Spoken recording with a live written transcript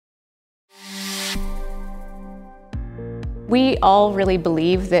We all really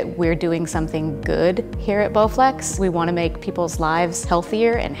believe that we're doing something good here at Bowflex. We want to make people's lives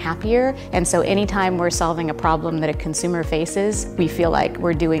healthier and happier, and so anytime we're solving a problem that a consumer faces, we feel like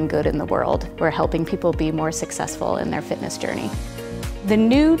we're doing good in the world. We're helping people be more successful in their fitness journey. The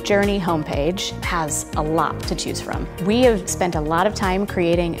new Journey homepage has a lot to choose from. We have spent a lot of time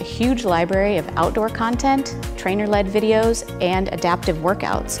creating a huge library of outdoor content, trainer-led videos, and adaptive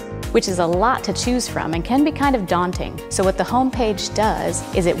workouts, which is a lot to choose from and can be kind of daunting. So what the homepage does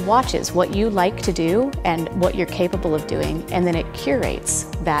is it watches what you like to do and what you're capable of doing, and then it curates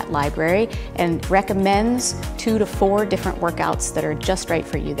that library and recommends 2 to 4 different workouts that are just right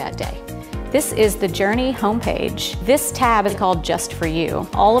for you that day. This is the Journey homepage. This tab is called Just For You.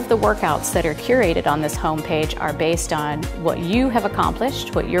 All of the workouts that are curated on this homepage are based on what you have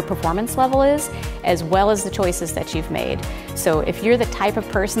accomplished, what your performance level is, as well as the choices that you've made. So if you're the type of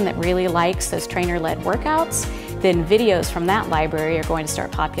person that really likes those trainer-led workouts, then videos from that library are going to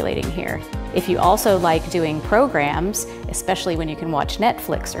start populating here. If you also like doing programs, especially when you can watch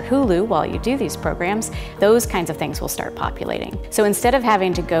Netflix or Hulu while you do these programs, those kinds of things will start populating. So instead of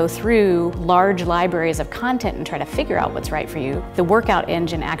having to go through large libraries of content and try to figure out what's right for you, the workout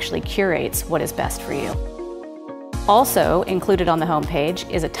engine actually curates what is best for you. Also included on the homepage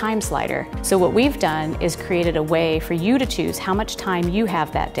is a time slider. So what we've done is created a way for you to choose how much time you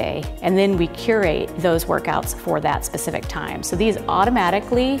have that day, and then we curate those workouts for that specific time. So these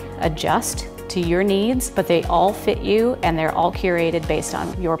automatically adjust to your needs, but they all fit you and they're all curated based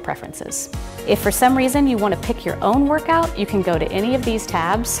on your preferences. If for some reason you want to pick your own workout, you can go to any of these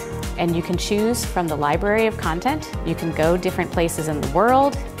tabs and you can choose from the library of content. You can go different places in the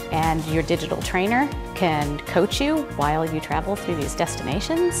world, and your digital trainer can coach you while you travel through these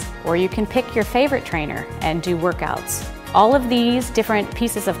destinations, or you can pick your favorite trainer and do workouts. All of these different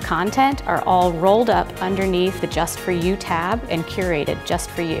pieces of content are all rolled up underneath the Just For You tab and curated just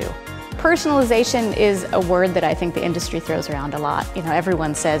for you. Personalization is a word that I think the industry throws around a lot. You know,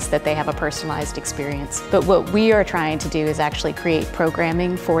 everyone says that they have a personalized experience, but what we are trying to do is actually create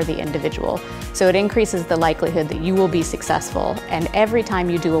programming for the individual. So it increases the likelihood that you will be successful, and every time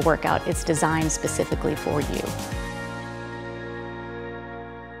you do a workout, it's designed specifically for you.